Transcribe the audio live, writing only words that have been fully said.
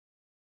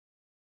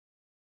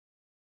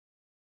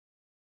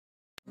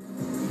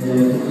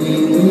What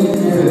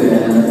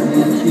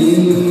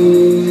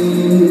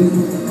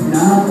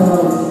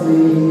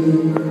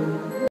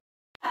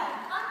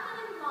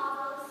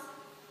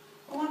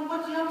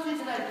are you up to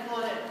today,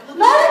 Claudette? Look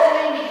No. at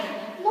Jamie.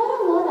 Not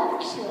a lot,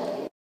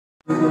 actually.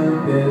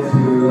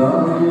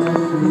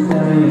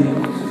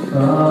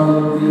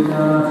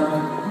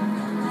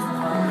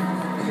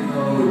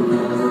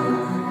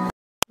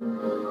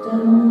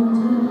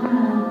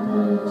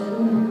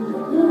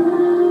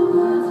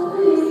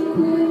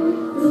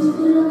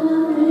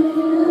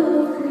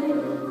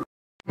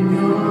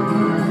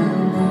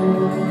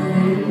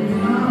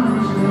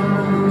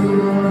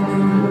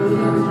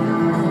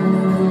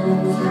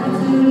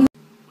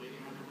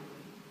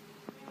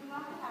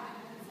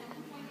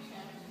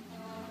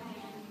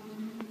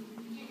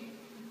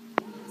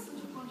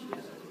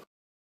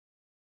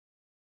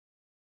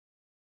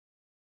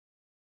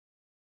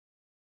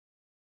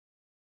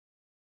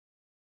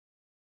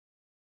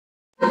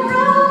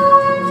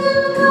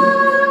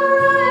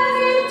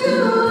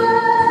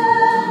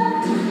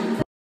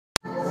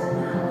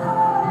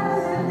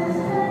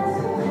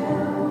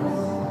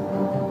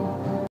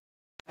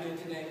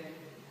 Today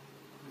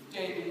with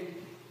David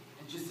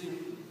and Giselle,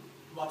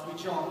 what we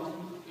chant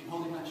in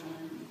Holy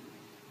Matrimony.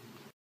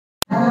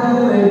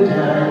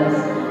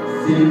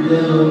 Simply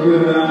look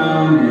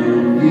around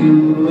and you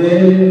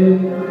will.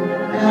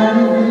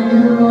 Anything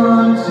you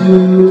want to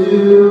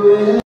do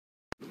it.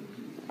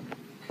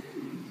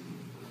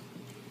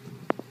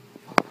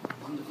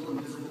 Wonderful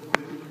invisible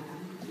queen.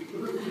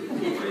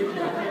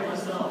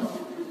 Myself.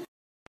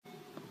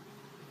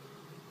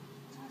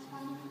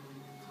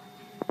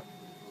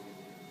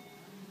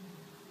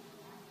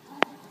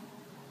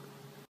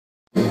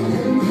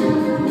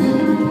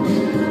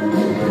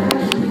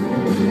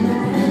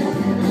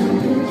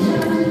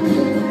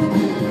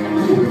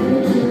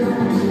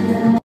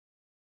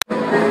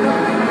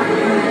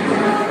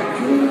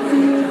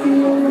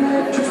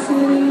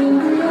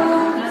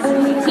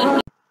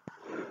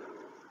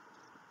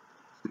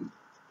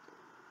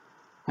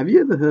 Have you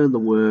ever heard the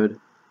word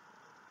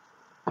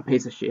a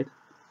piece of shit?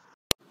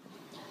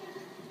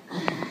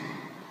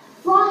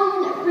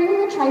 Ryan,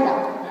 bring the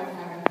trader.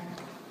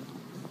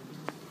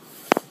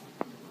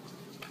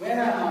 Where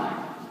am I?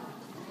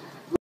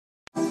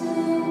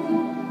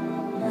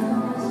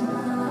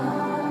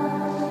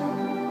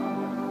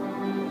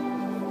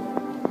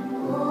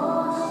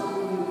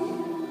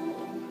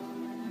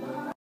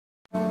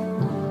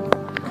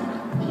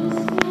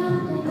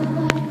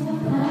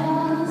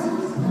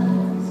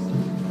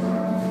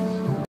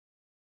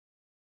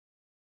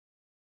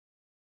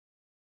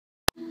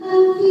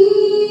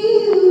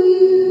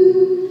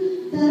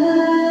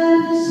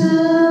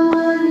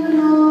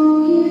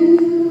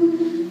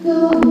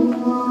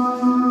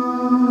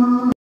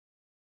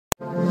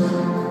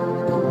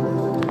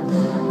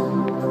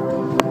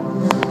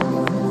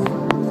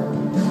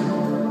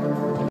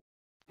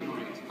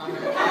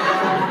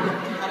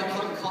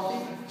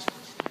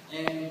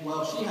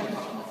 She had a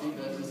cup of coffee,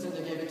 but instead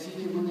they gave it to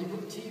you when they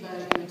put the tea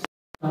bag in it.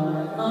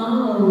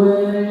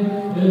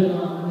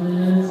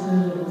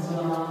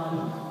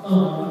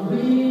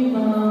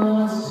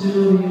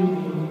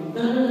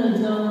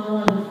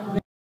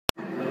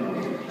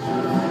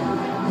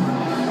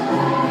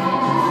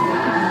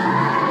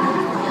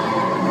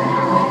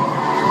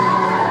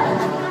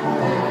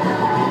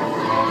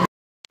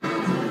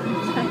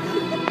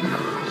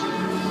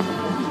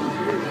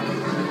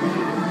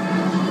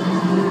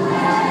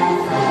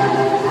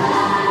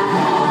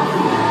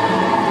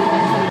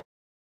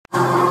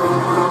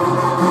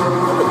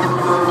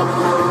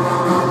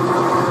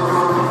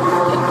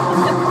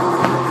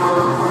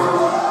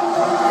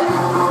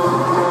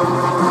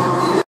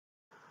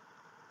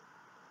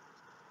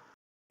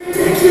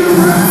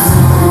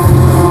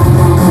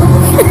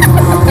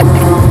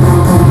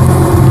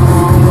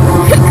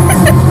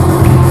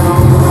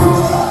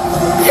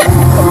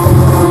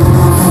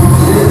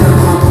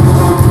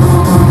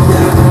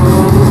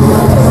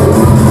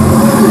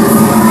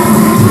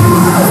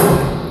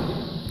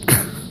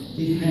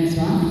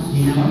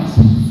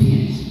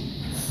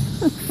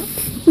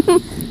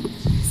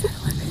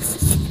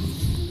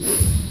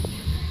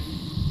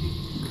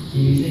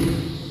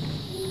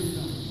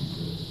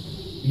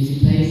 Music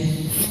please.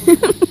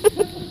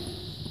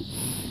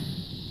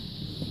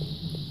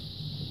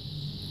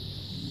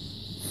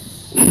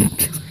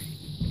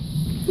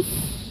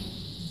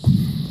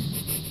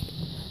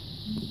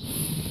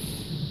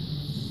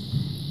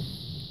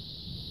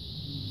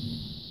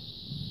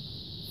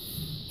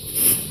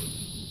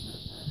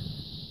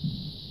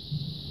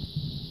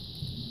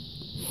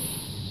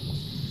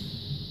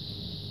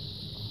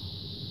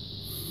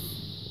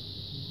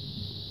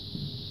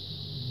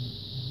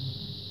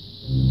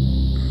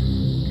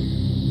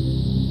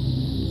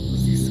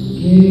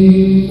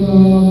 Came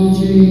from a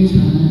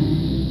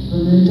dreamtime,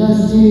 from the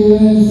dusty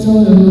red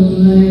soil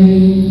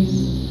plains.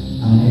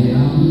 I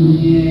am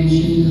the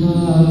ancient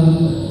heart,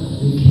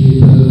 the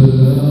keeper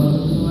of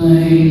the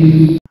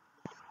flame.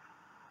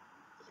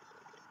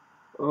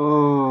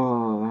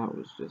 Oh, that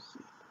was just...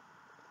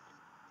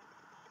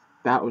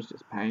 that was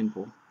just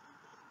painful.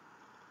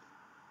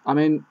 I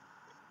mean,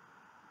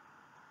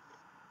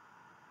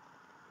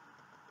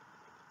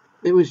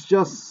 it was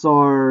just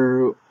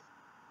so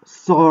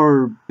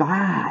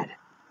bad.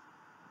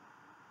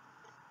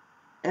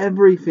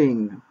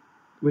 Everything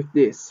with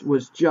this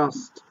was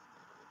just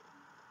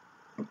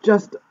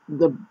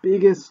the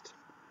biggest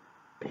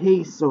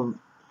piece of...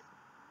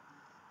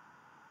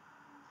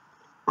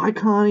 I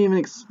can't even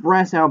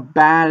express how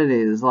bad it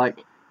is.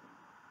 Like,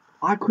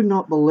 I could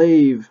not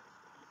believe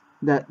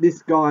that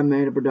this guy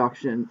made a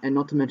production, and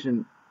not to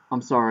mention,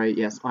 I'm sorry,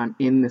 yes, I'm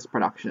in this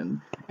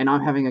production, and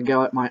I'm having a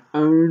go at my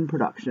own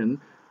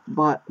production,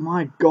 but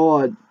my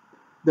god,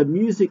 the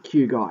music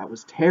cue guy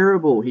was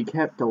terrible. He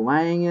kept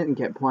delaying it and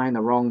kept playing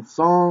the wrong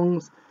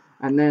songs,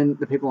 and then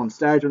the people on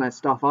stage, when they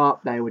stuff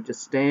up, they would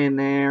just stand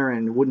there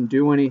and wouldn't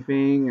do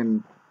anything,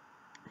 and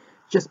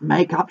just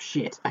make up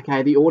shit,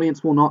 okay? The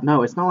audience will not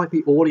know. It's not like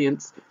the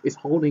audience is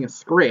holding a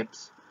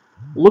script,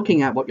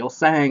 looking at what you're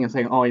saying and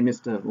saying, oh, he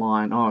missed a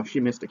line, oh, she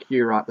missed a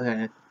cue right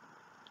there.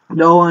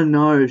 No one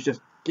knows,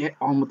 just get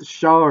on with the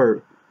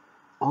show.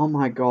 Oh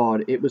my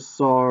god, it was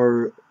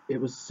so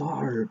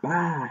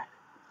bad.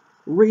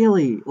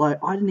 Really, like,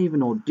 I didn't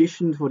even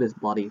audition for this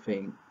bloody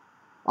thing.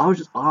 I was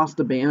just asked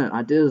to be in it.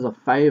 I did it as a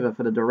favour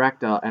for the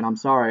director, and I'm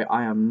sorry,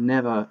 I am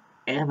never,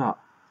 ever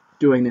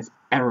doing this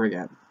ever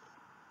again.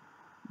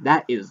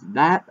 That is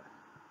that.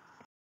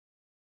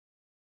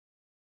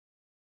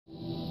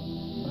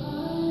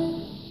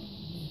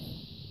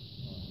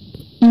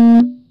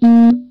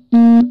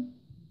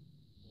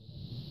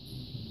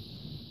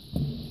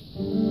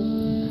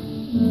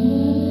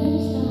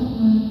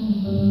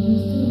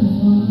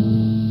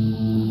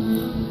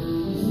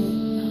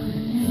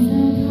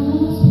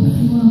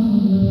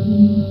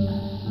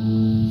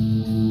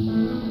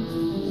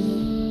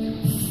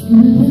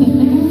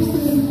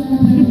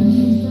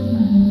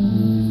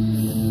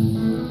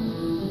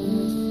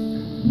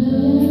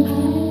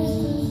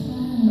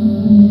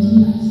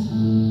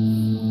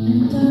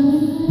 And